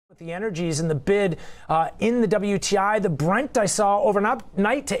The energies and the bid in the WTI, the Brent I saw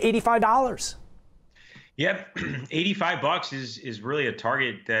overnight to $85. Yep, $85 is really a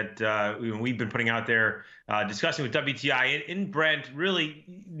target that we've been putting out there, discussing with WTI. In Brent,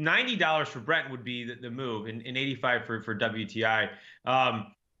 really $90 for Brent would be the move, and 85 for WTI.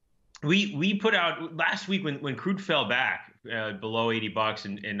 We put out last week when crude fell back below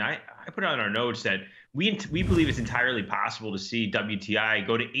 $80, and I put out in our notes that we believe it's entirely possible to see WTI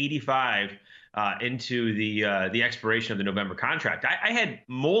go to 85 into the expiration of the November contract. I had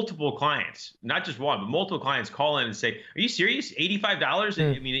multiple clients, not just one, but multiple clients call in and say, "Are you serious? $85?"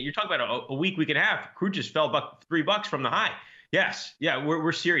 I mean, you're talking about a week and a half. Crude just fell $3 from the high. Yes, yeah,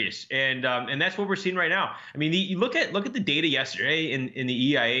 we're serious, and that's what we're seeing right now. I mean, you look at the data yesterday in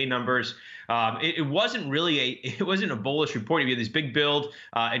the EIA numbers. It wasn't a bullish report. You had this big build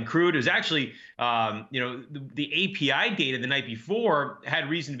in crude. It was actually, the API data the night before had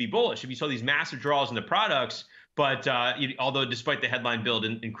reason to be bullish. If you saw these massive draws in the products, but although despite the headline build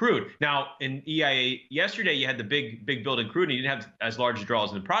in crude. Now in EIA yesterday, you had the big build in crude, and you didn't have as large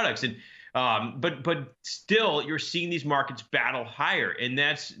draws in the products. And but still, you're seeing these markets battle higher, and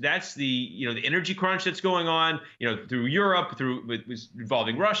that's the the energy crunch that's going on through Europe,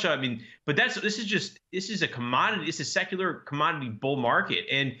 involving Russia. I mean, but this is a commodity. It's a secular commodity bull market,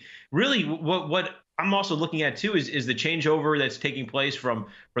 and really what I'm also looking at too is the changeover that's taking place from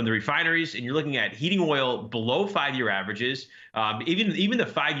the refineries, and you're looking at heating oil below 5-year averages. Even the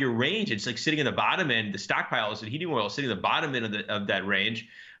 5-year range, it's like sitting in the bottom end. The stockpiles of heating oil is sitting in the bottom end of that range.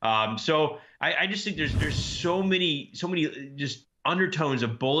 So I just think there's so many just undertones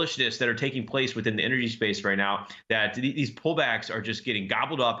of bullishness that are taking place within the energy space right now that these pullbacks are just getting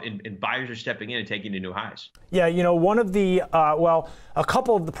gobbled up, and buyers are stepping in and taking to new highs. Yeah, one of the, a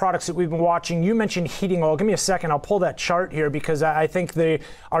couple of the products that we've been watching, you mentioned heating oil. Give me a second. I'll pull that chart here because I think they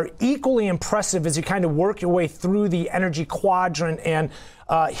are equally impressive as you kind of work your way through the energy quadrant. And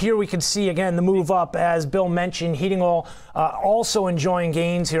here we can see, again, the move up, as Bill mentioned, heating oil also enjoying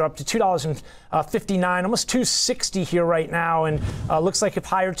gains here up to $2.59, almost $2.60 here right now. And looks like it's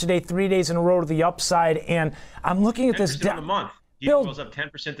higher today, 3 days in a row to the upside. And I'm looking at this down a month. Bill goes up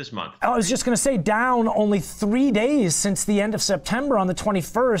 10% this month. I was just going to say, down only 3 days since the end of September on the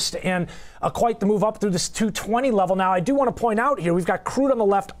 21st, and quite the move up through this 220 level. Now, I do want to point out here, we've got crude on the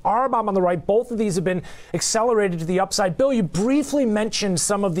left, RBOB on the right. Both of these have been accelerated to the upside. Bill, you briefly mentioned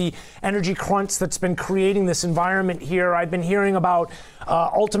some of the energy crunch that's been creating this environment here. I've been hearing about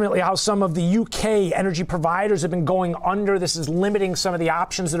ultimately how some of the UK energy providers have been going under. This is limiting some of the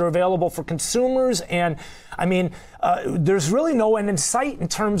options that are available for consumers. And I mean, there's really no end in sight in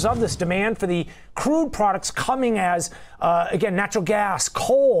terms of this demand for the crude products coming as, again, natural gas,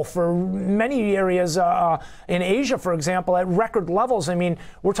 coal for many areas in Asia, for example, at record levels. I mean,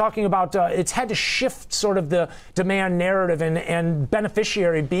 we're talking about it's had to shift sort of the demand narrative and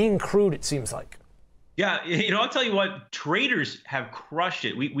beneficiary being crude, it seems like. Yeah, I'll tell you what, traders have crushed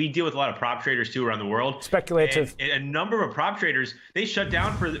it. We deal with a lot of prop traders too around the world. Speculative. And a number of prop traders, they shut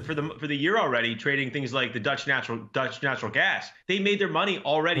down for the year already, trading things like the Dutch natural gas. They made their money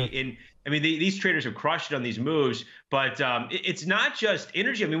already in. I mean, these traders have crushed it on these moves, but it's not just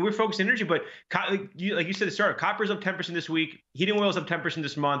energy. I mean, we're focused on energy, but like you said at the start, copper's up 10% this week. Heating oil's up 10%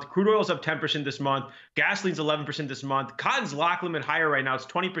 this month. Crude oil's up 10% this month. Gasoline's 11% this month. Cotton's lock limit higher right now. It's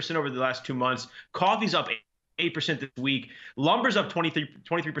 20% over the last 2 months. Coffee's up 8% this week. Lumber's up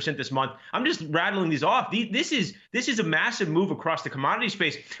 23% this month. I'm just rattling these off. This is a massive move across the commodity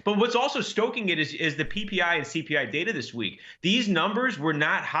space. But what's also stoking it is the PPI and CPI data this week. These numbers were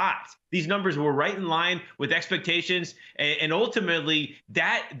not hot. These numbers were right in line with expectations, and ultimately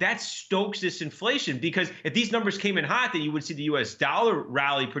that stokes this inflation, because if these numbers came in hot, then you would see the U.S. dollar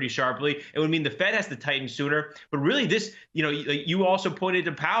rally pretty sharply. It would mean the Fed has to tighten sooner. But really, this, you also pointed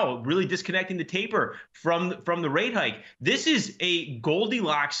to Powell really disconnecting the taper from the rate hike. This is a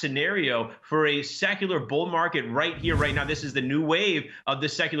Goldilocks scenario for a secular bull market right here, right now. This is the new wave of the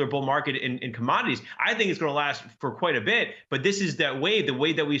secular bull market in commodities. I think it's going to last for quite a bit, but this is that wave, the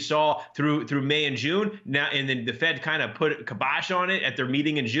wave that we saw through May and June. Now, and then the Fed kind of put a kibosh on it at their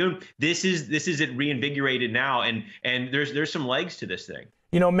meeting in June. This is it reinvigorated now, and there's some legs to this thing.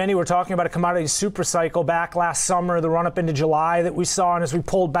 Many were talking about a commodity super cycle back last summer, the run up into July that we saw, and as we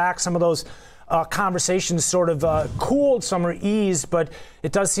pulled back, some of those conversations sort of cooled, some are eased, but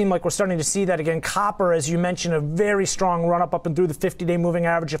it does seem like we're starting to see that again. Copper, as you mentioned, a very strong run up and through the 50-day moving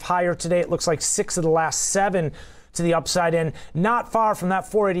average of higher today. It looks like 6 of the last 7 to the upside, and not far from that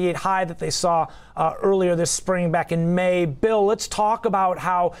 488 high that they saw earlier this spring back in May. Bill, let's talk about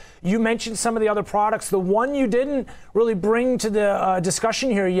how you mentioned some of the other products. The one you didn't really bring to the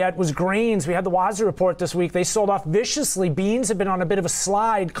discussion here yet was grains. We had the WASI report this week. They sold off viciously. Beans have been on a bit of a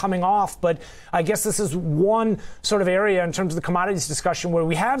slide coming off, but I guess this is one sort of area in terms of the commodities discussion where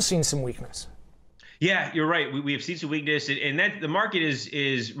we have seen some weakness. Yeah, you're right. We have seen some weakness, and that the market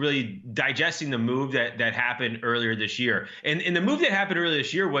is really digesting the move that happened earlier this year. And the move that happened earlier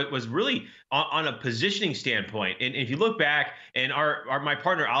this year was really on a positioning standpoint. And if you look back, and my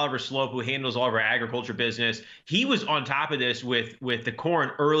partner Oliver Slope, who handles all of our agriculture business, he was on top of this with the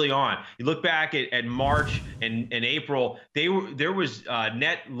corn early on. You look back at March and April, there was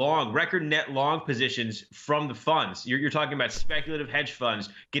record net long positions from the funds. You're talking about speculative hedge funds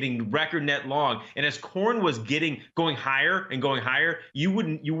getting record net long. And as corn was going higher and going higher, you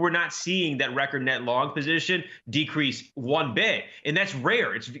were not seeing that record net long position decrease one bit. And that's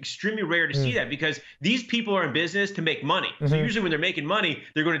rare. It's extremely rare to see that, because these people are in business to make money. So usually when they're making money,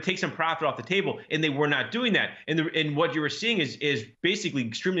 they're going to take some profit off the table, and they were not doing that. And what you were seeing is basically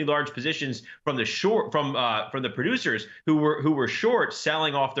extremely large positions from the producers who were short,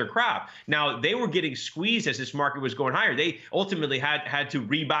 selling off their crop. Now they were getting squeezed as this market was going higher. They ultimately had to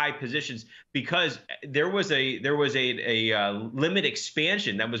rebuy positions because there was a limit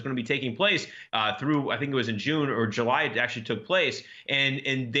expansion that was going to be taking place through, I think it was in June or July it actually took place,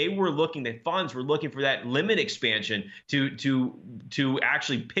 and they were looking, the funds were looking for that limit expansion to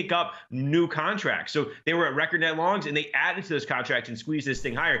actually pick up new contracts. So they were at record net longs, and they added to those contracts and squeezed this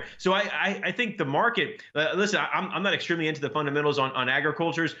thing higher. So I think the market, listen, I'm not extremely into the fundamentals on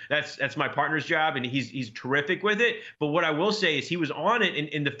agricultures. That's my partner's job, and he's terrific with it. But what I will say is he was on it,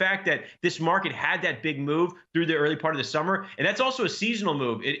 in the fact that this market had that big move through the early part of the summer, and that's also a seasonal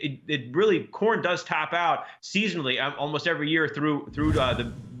move. It really, corn does top out seasonally almost every year through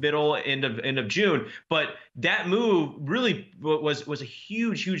the middle end of June. But that move really was a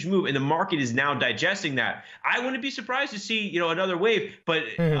huge move, and the market is now digesting that. I wouldn't be surprised to see another wave, but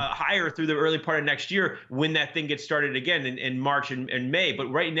higher through the early part of next year when that thing gets started again in March and May.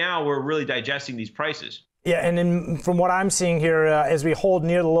 But right now we're really digesting these prices. Yeah, and from what I'm seeing here, as we hold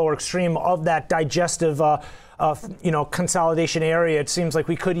near the lower extreme of that digestive consolidation area, it seems like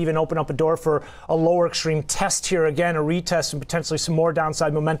we could even open up a door for a lower extreme test here again, a retest, and potentially some more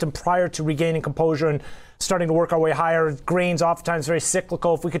downside momentum prior to regaining composure and starting to work our way higher. Grains oftentimes very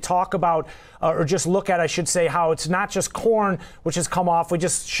cyclical. If we could talk about, or just look at, I should say, how it's not just corn which has come off. We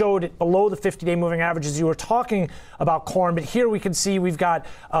just showed it below the 50-day moving averages. You were talking about corn, but here we can see we've got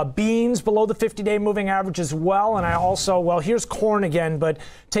beans below the 50-day moving average as well. And I also, well, here's corn again, but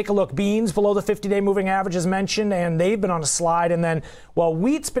take a look. Beans below the 50-day moving average as mentioned, and they've been on a slide. And then, well,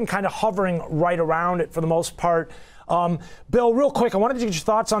 wheat's been kind of hovering right around it for the most part. Bill, real quick, I wanted to get your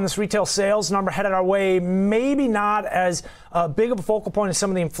thoughts on this retail sales number headed our way. Maybe not as big of a focal point as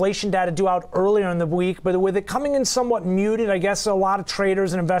some of the inflation data due out earlier in the week, but with it coming in somewhat muted, I guess a lot of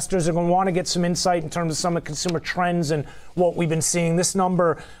traders and investors are going to want to get some insight in terms of some of the consumer trends and what we've been seeing. This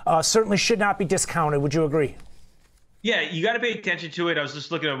number certainly should not be discounted. Would you agree? Yeah, you got to pay attention to it. I was just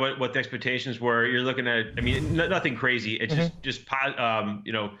looking at what the expectations were. You're looking at, I mean, nothing crazy. It's just a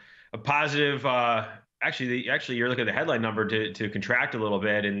positive. Actually, you're looking at the headline number to contract a little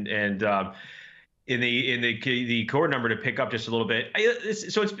bit, and in the core number to pick up just a little bit.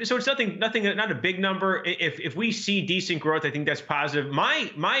 So it's nothing, not a big number. If we see decent growth, I think that's positive.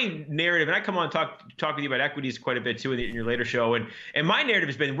 My narrative, and I come on talk with you about equities quite a bit too in your later show, and my narrative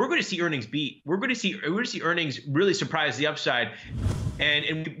has been we're going to see earnings beat. We're going to see earnings really surprise the upside.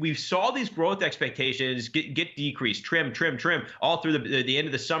 And we saw these growth expectations get decreased, trim, all through the end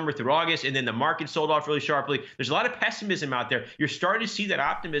of the summer through August, and then the market sold off really sharply. There's a lot of pessimism out there. You're starting to see that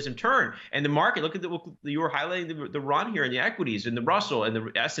optimism turn, and the market. Look at you were highlighting the run here in the equities and the Russell and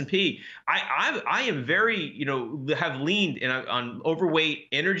the S&P. I am very have leaned on overweight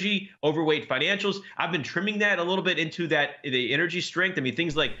energy, overweight financials. I've been trimming that a little bit into the energy strength. I mean,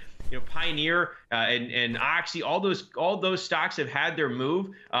 things like Pioneer and Oxy, all those stocks have had their move,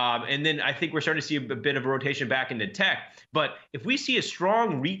 and then I think we're starting to see a bit of a rotation back into tech. But if we see a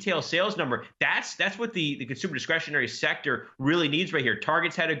strong retail sales number, that's what the consumer discretionary sector really needs right here.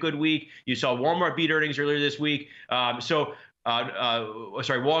 Target's had a good week. You saw Walmart beat earnings earlier this week.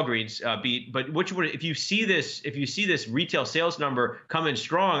 Walgreens beat. But if you see this retail sales number coming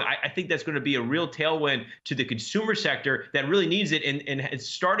strong, I think that's going to be a real tailwind to the consumer sector that really needs it, and it's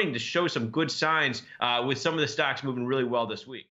starting to show some good signs with some of the stocks moving really well this week.